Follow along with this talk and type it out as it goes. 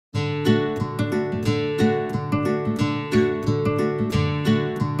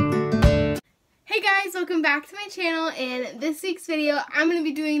back to my channel. In this week's video, I'm going to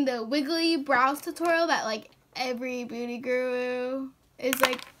be doing the wiggly brows tutorial that like every beauty guru is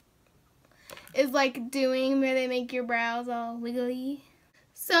like doing, where they make your brows all wiggly.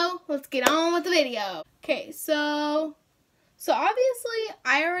 So let's get on with the video. Okay, so obviously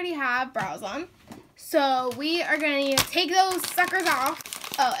I already have brows on, so we are going to take those suckers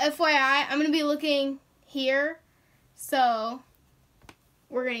off. Oh, FYI, I'm going to be looking here, so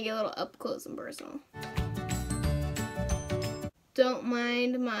we're going to get a little up close and personal. Don't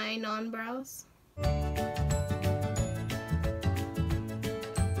mind my non-brows.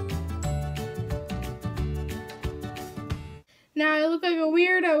 Now I look like a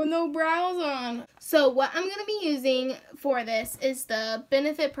weirdo with no brows on. So what I'm going to be using for this is the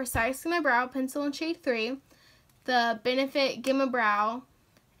Benefit Precise My Brow Pencil in shade 3, the Benefit Gimme Brow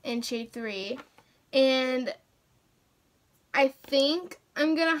in shade 3, and I think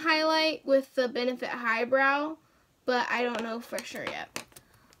I'm going to highlight with the Benefit Highbrow, but I don't know for sure yet.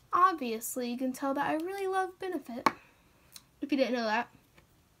 Obviously, you can tell that I really love Benefit, if you didn't know that.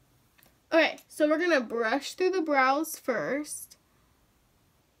 Okay, so we're going to brush through the brows first.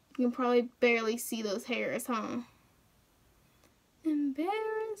 You can probably barely see those hairs, huh? Embarrassing.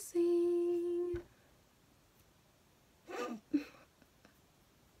 Oh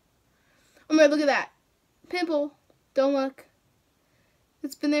my God, look at that. Pimple. Don't look.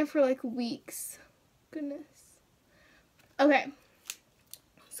 It's been there for like weeks. Goodness. Okay.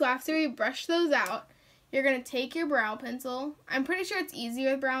 So after you brush those out, you're going to take your brow pencil. I'm pretty sure it's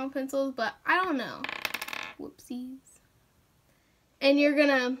easier with brow pencils, but I don't know. Whoopsies. And you're going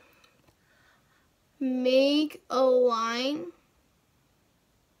to make a line,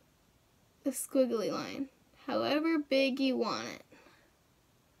 a squiggly line, however big you want it.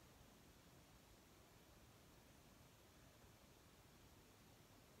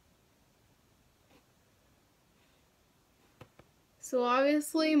 So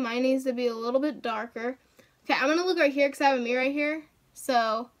obviously mine needs to be a little bit darker. Okay, I'm going to look right here because I have a mirror right here.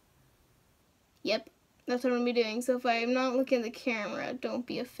 So, yep, that's what I'm going to be doing. So if I'm not looking at the camera, don't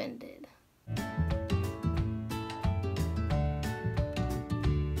be offended.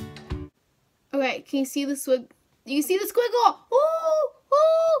 Okay, can you see the swig? You see the squiggle? Ooh,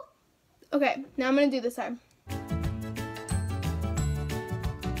 ooh. Okay, now I'm going to do this side.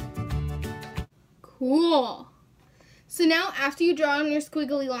 Cool. So now after you draw on your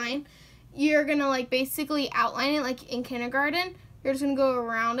squiggly line, you're going to like basically outline it like in kindergarten. You're just going to go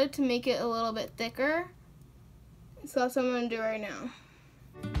around it to make it a little bit thicker. So that's what I'm going to do right now.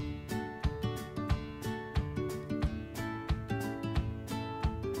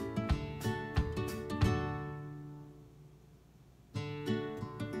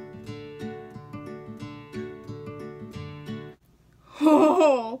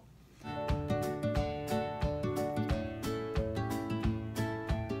 Oh!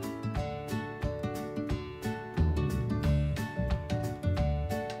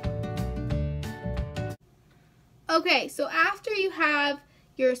 Okay, so after you have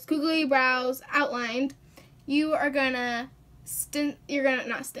your squiggly brows outlined, you are gonna you're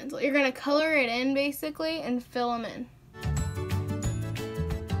gonna color it in basically and fill them in.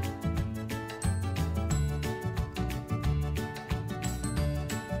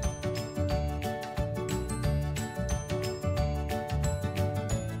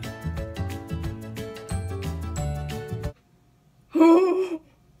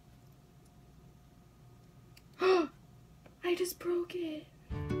 I just broke it.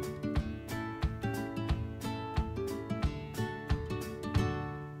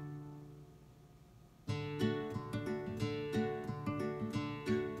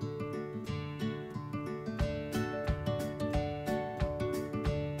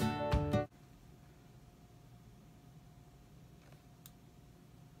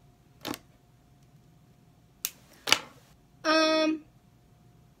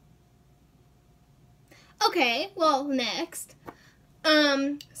 Okay, well, next.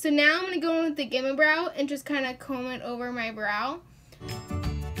 So now I'm going to go in with the Gimme Brow and just kind of comb it over my brow.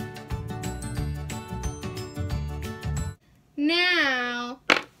 Now,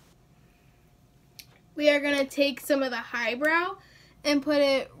 we are going to take some of the highbrow and put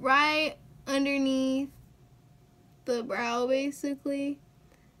it right underneath the brow, basically,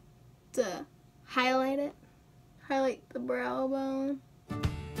 to highlight it. Highlight the brow bone.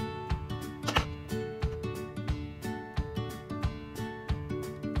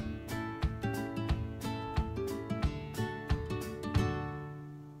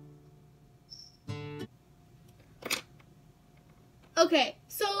 Okay,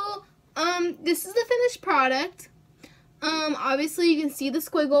 so this is the finished product. Obviously you can see the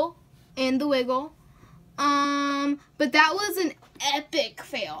squiggle and the wiggle. But that was an epic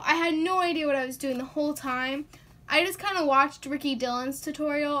fail. I had no idea what I was doing the whole time. I just kind of watched Ricky Dillon's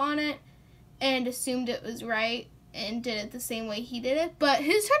tutorial on it and assumed it was right and did it the same way he did it. But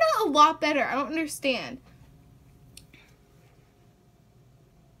his turned out a lot better. I don't understand.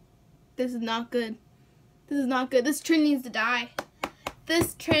 This is not good. This is not good. This trend needs to die.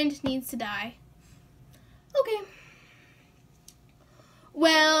 This trend needs to die. Okay.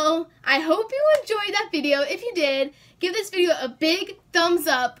 Well, I hope you enjoyed that video. If you did, give this video a big thumbs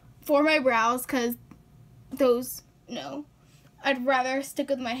up for my brows, because those, no. I'd rather stick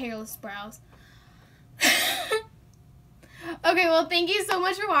with my hairless brows. Okay, well, thank you so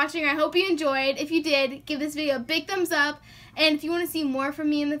much for watching. I hope you enjoyed. If you did, give this video a big thumbs up. And if you want to see more from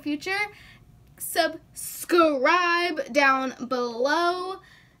me in the future, subscribe down below.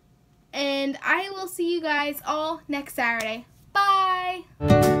 And I will see you guys all next Saturday.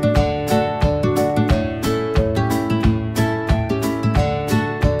 Bye!